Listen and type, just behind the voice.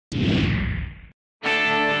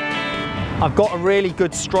I've got a really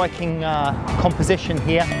good striking composition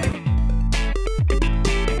here.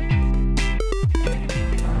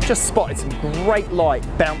 Just spotted some great light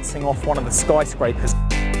bouncing off one of the skyscrapers.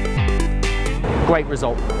 Great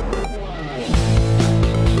result.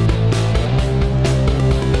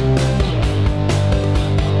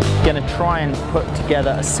 Going to try and put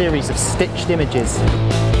together a series of stitched images.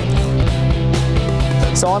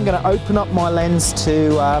 So I'm going to open up my lens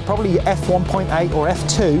to probably f1.8 or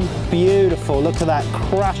f2. Beautiful, look at that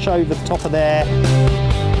crash over the top of there.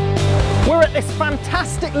 We're at this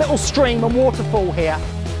fantastic little stream and waterfall here.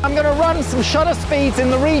 I'm going to run some shutter speeds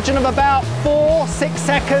in the region of about 4-6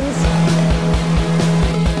 seconds.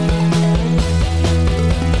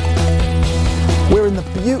 We're in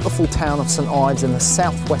the beautiful town of St Ives in the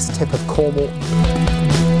southwest tip of Cornwall.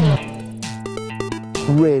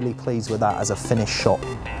 Really pleased with that as a finished shot.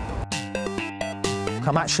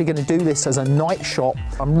 I'm actually going to do this as a night shot.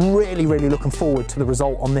 I'm really looking forward to the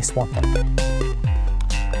result on this one.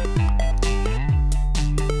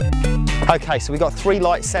 Okay, so we've got 3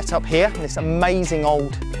 lights set up here in this amazing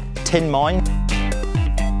old tin mine.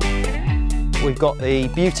 We've got the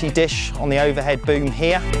beauty dish on the overhead boom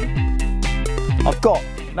here. I've got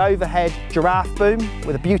an overhead giraffe boom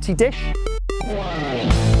with a beauty dish.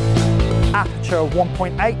 Aperture of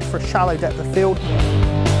 1.8 for a shallow depth of field.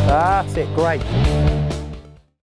 That's it, great.